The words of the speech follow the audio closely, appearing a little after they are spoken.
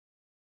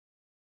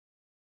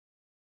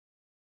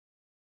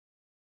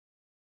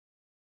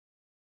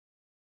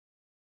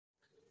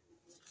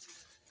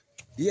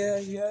Yeah.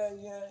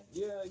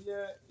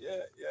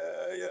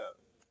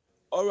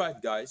 All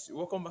right, guys,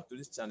 welcome back to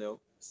this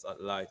channel,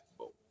 Satellite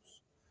Bulbs.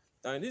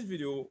 Now, in this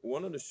video, we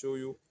wanted to show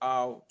you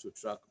how to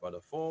track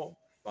Badr4,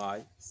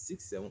 5,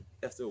 6, 7,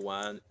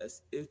 SA1,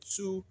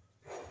 SA2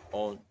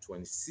 on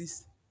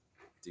 26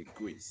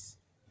 degrees.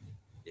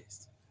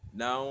 Yes.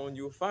 Now,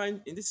 you'll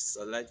find in this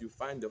satellite, you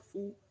find the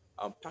full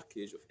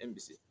package of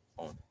Mbc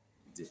on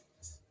this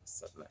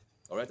satellite.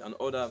 All right, and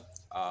other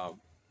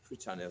free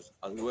channels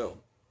as well.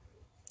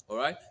 All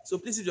right, so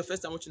please, if you're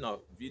first time watching our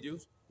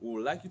videos, we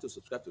would like you to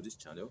subscribe to this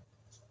channel,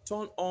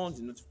 turn on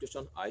the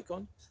notification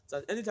icon so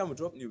that anytime we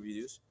drop new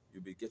videos,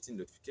 you'll be getting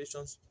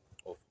notifications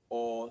of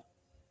all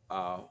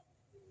our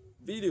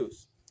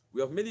videos.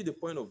 We have made it the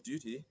point of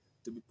duty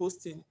to be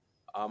posting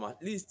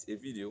at least a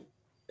video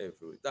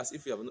every week. That's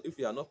if you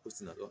are not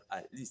posting at all,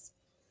 at least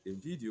a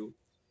video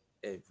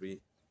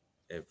every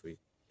every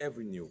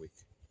every new week.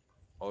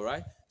 All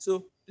right,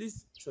 so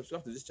please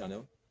subscribe to this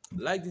channel,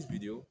 like this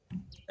video,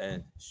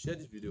 and share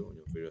this video on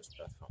your various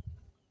platforms.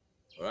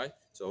 All right,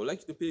 so I would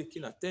like you to pay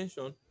keen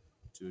attention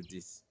to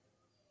this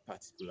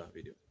particular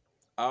video: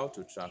 how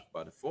to track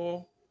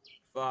Badr4,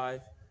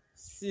 5,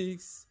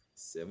 6,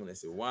 7,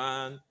 let's say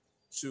 1,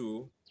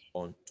 2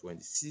 on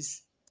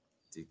 26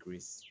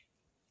 degrees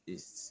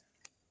east.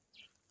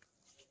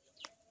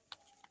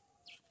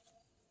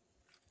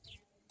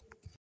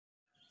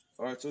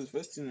 All right, so the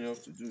first thing you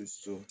have to do is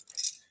to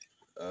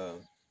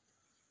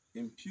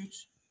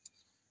impute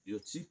your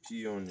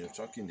TP on your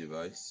tracking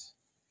device.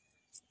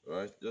 All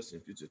right, just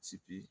impute your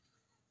TP,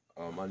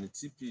 and the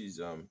TP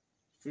is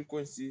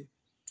frequency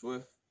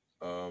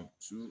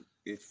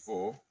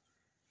 12284,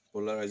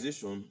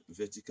 polarization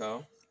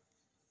vertical,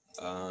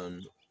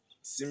 and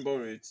symbol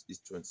rate is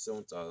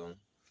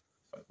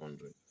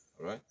 27,500.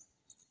 All right,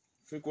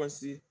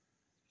 frequency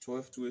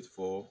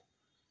 12284,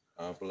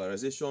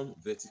 polarization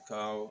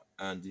vertical,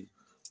 and the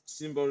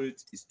symbol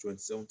rate is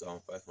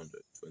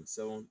 27,500,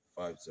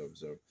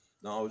 27500.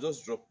 Now I'll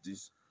just drop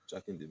this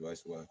tracking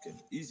device where I can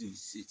easily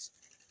see it.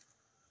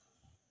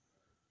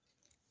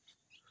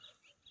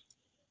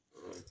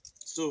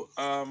 So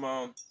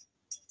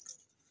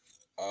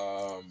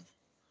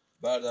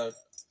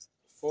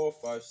BADR-4,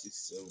 5, 6,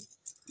 7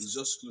 is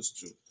just close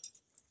to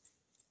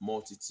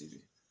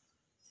multi-TV.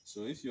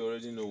 So if you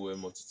already know where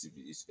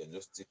multi-TV is, you can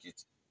just take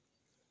it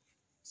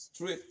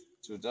straight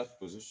to that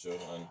position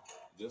and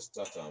just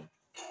start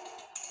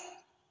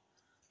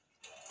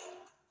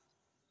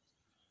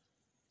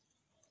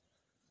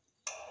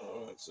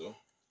all right, so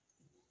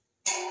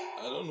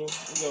I don't know,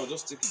 maybe I'll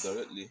just take it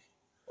directly,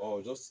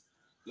 or just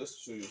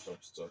show you some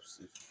stuff.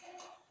 See.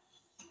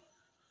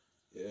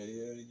 Yeah.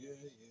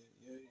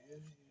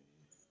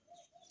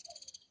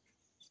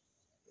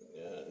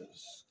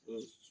 Yes,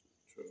 close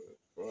to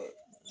right.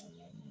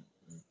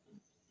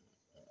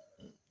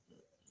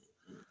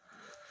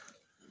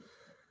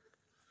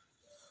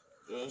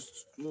 Just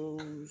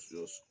close.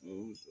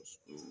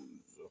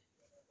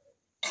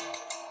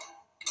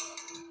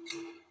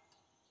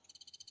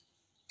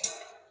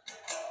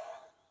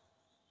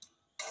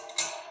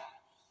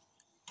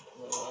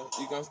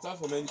 You can start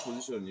from any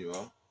position you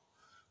are.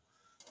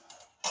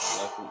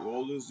 Like we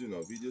always do in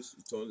our videos,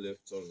 you turn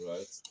left, turn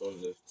right,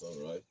 turn left, turn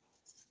right.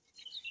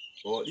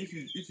 Or if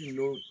you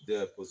know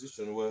the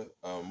position where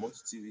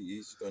multi-TV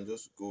is, you can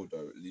just go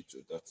directly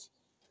to that,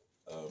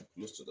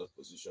 close to that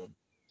position,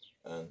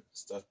 and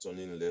start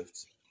turning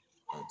left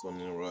and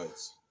turning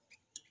right.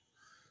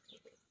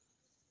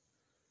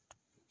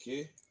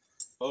 Okay,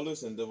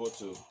 always endeavor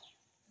to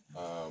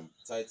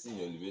tighten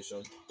your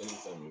elevation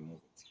anytime you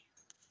move it.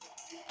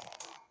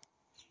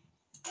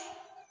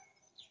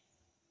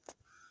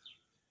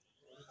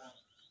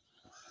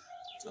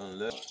 Turn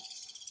left,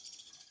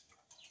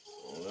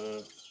 turn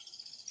left.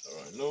 All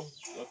right, no,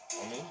 it's not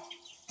coming.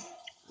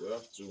 We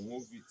have to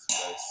move it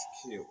by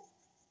scale.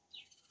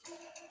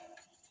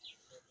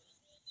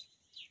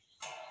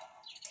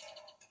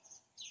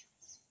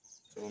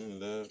 Turn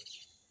left,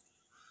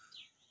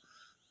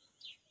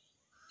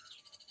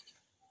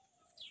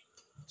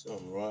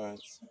 turn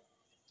right,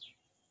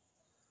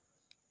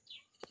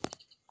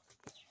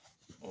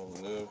 turn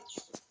left.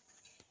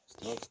 It's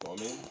not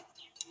coming.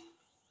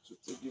 So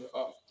take it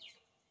up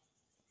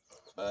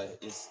by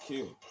a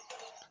scale.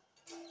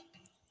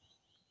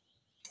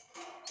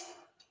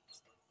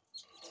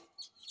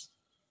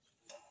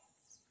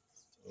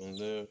 Turn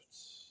left,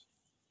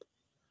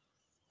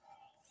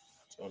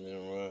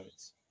 turning right,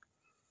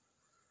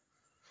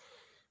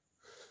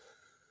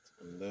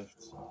 turn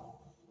left.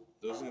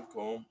 Doesn't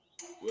come.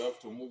 We have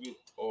to move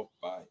it up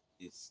by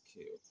a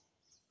scale.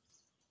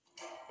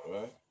 All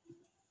right.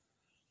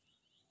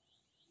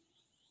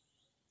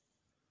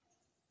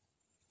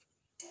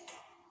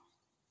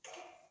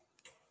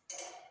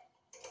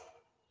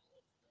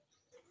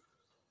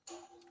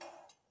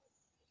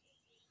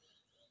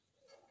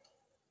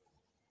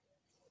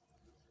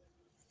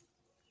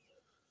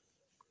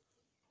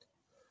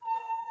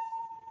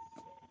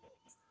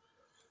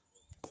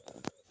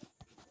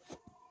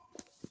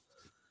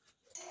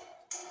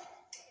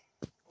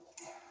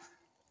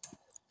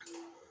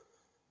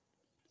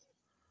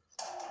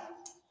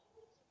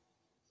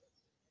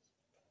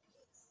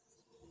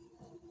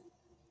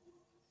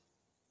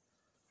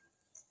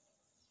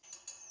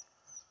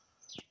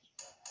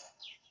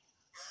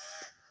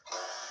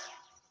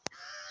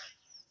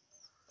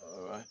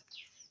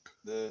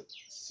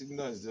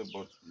 signal is there,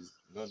 but it's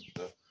not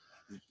the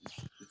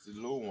it's a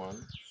low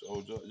one.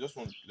 So I just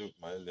want to play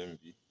with my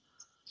LMB.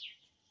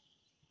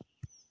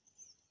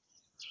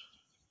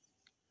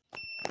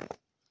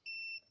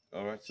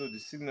 All right, so the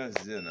signal is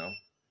there now.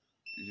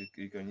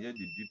 You can hear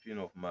the beeping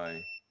of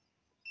my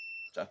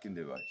tracking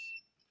device.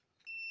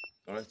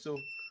 All right, so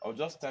I'll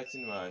just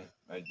tighten my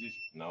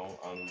dish now,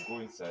 and we'll go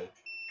inside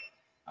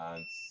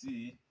and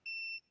see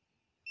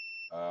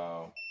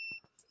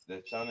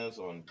the channels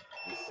on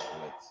this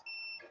satellite.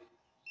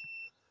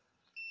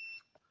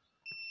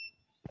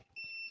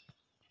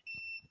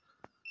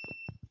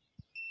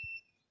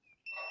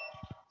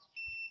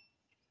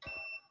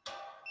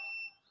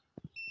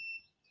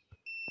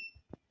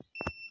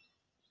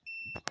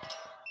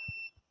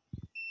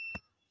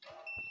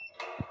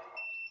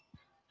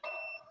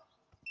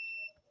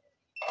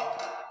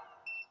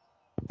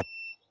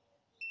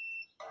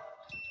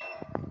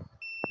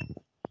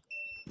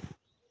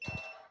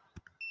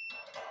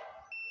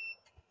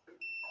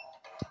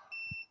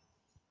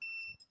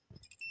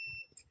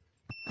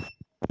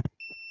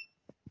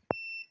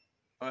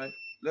 All right,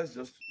 let's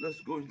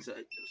go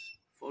inside. Just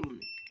follow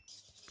me.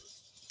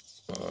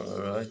 All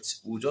right,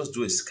 we'll just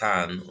do a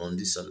scan on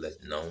this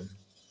satellite now.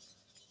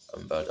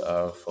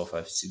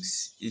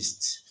 BADR-456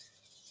 East.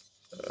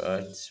 All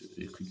right,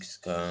 a quick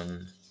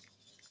scan.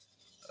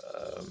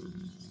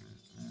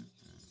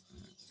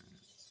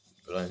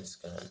 Blind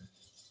scan.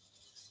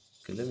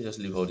 Okay, let me just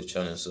leave all the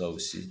channels so I will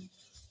see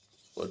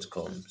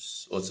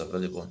what's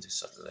available on this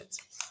satellite.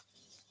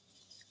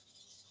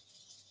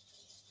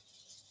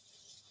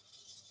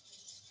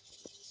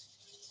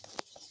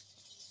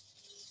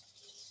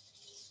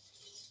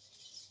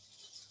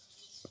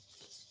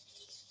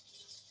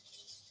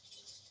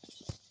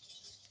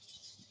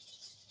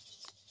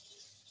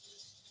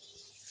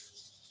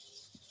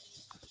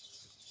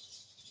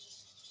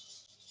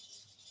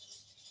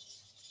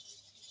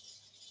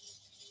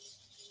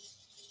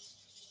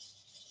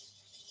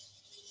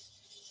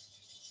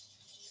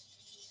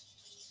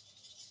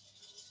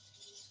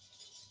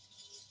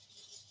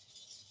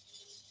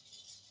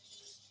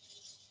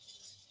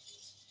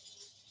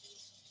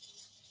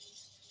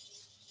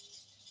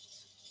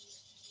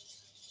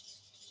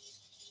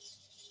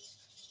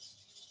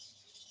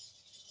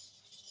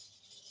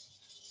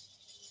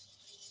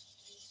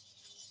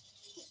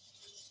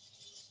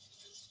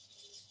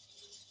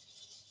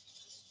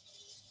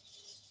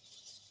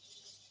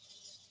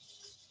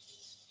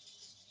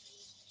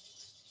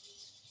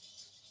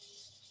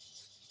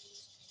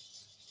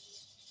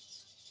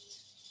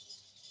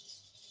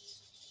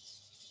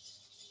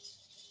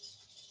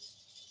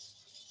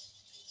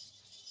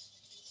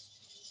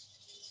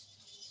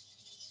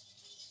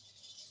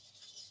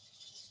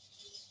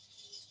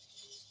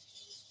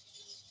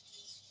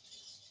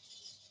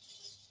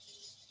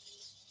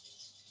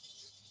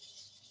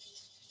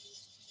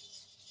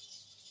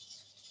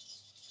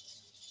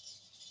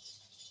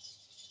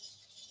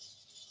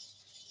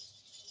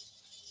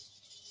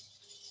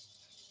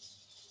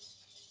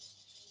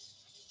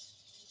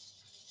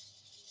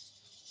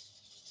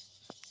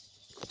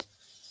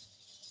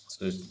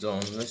 So it's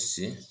done. Let's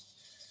see.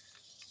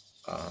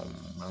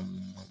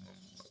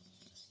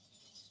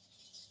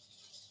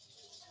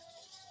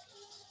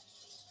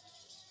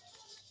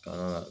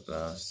 Canal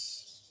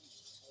Atlas,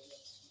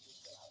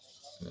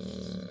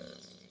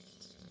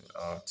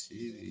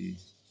 RTV.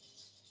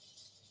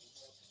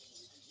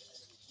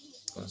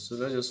 So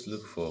let's just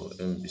look for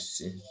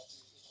Mbc.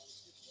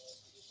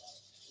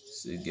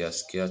 See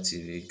Gaskia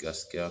TV,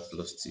 Gaskia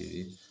Plus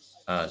TV,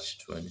 Arch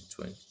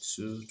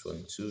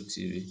 2022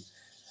 TV.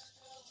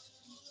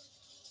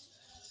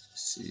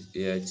 See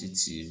AIT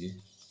TV.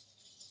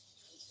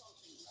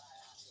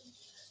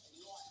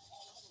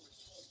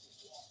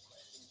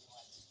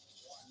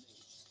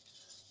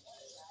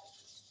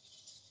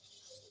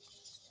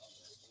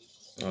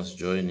 That's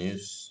Joy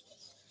News,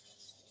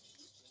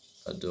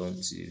 Adom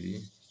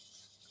TV,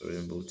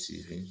 Rainbow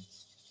TV,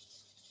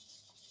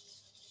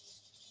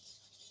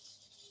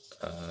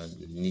 and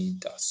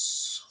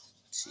Nidas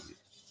TV,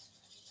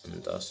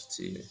 and Das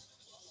TV,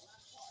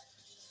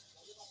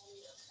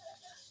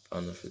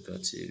 Pan Africa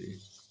TV,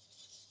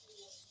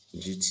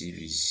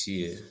 GTV is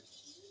here,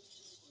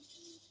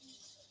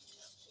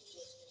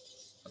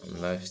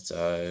 and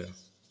Lifestyle,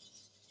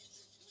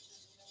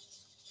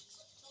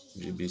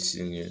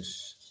 BBC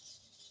News.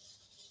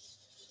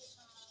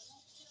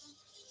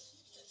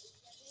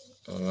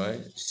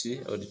 Alright, see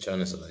all the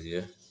channels are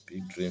here.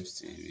 Big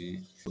Dreams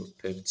TV,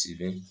 Pep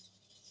TV,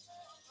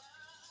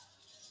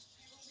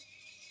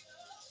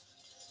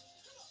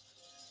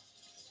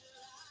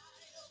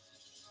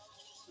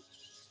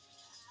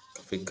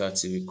 Africa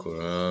TV,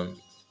 Quran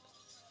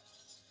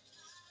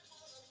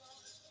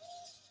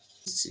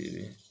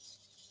TV.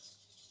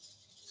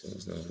 So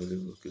it's not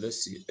available. Okay,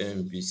 let's see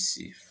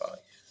Mbc 5.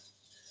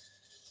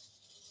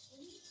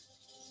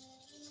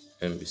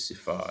 Mbc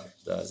 5,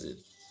 that's it.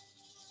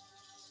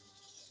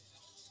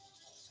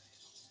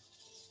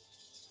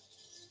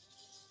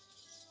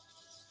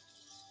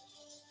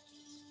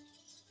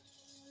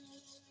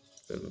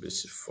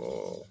 Mbc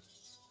 4.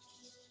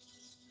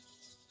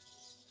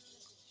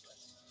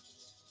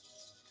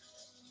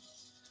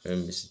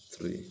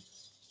 Mbc3,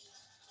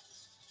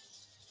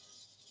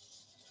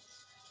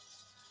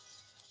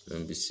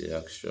 Mbc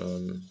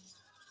Action,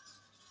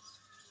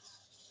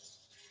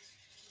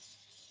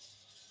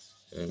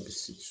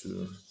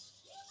 Mbc2,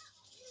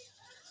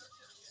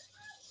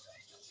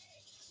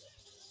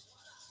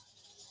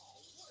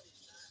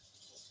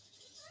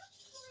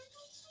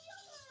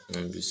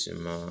 Mbc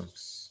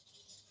Max,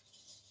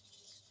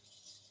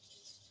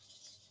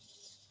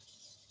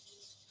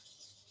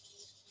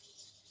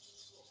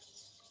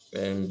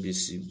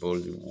 Mbc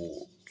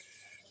Bollywood.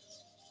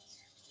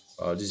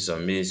 Wow, this is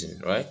amazing,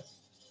 right?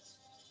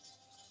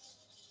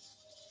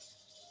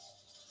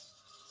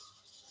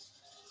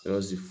 It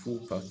was the full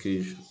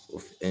package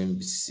of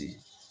Mbc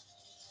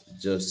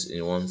just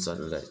in one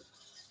satellite.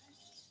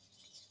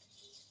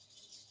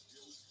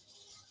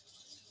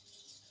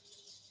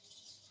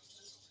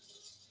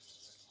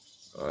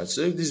 Alright,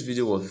 so if this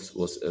video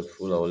was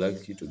helpful, I would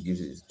like you to give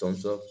it a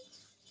thumbs up,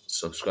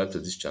 subscribe to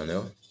this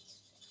channel,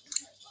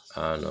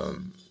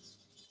 and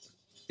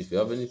if you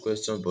have any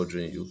questions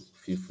bothering you,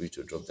 feel free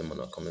to drop them on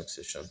our comment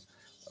section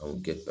and we'll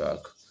get back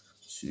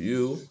to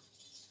you.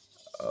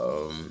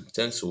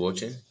 Thanks for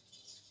watching.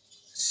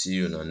 See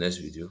you in our next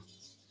video.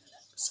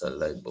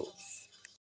 Satellite Balls.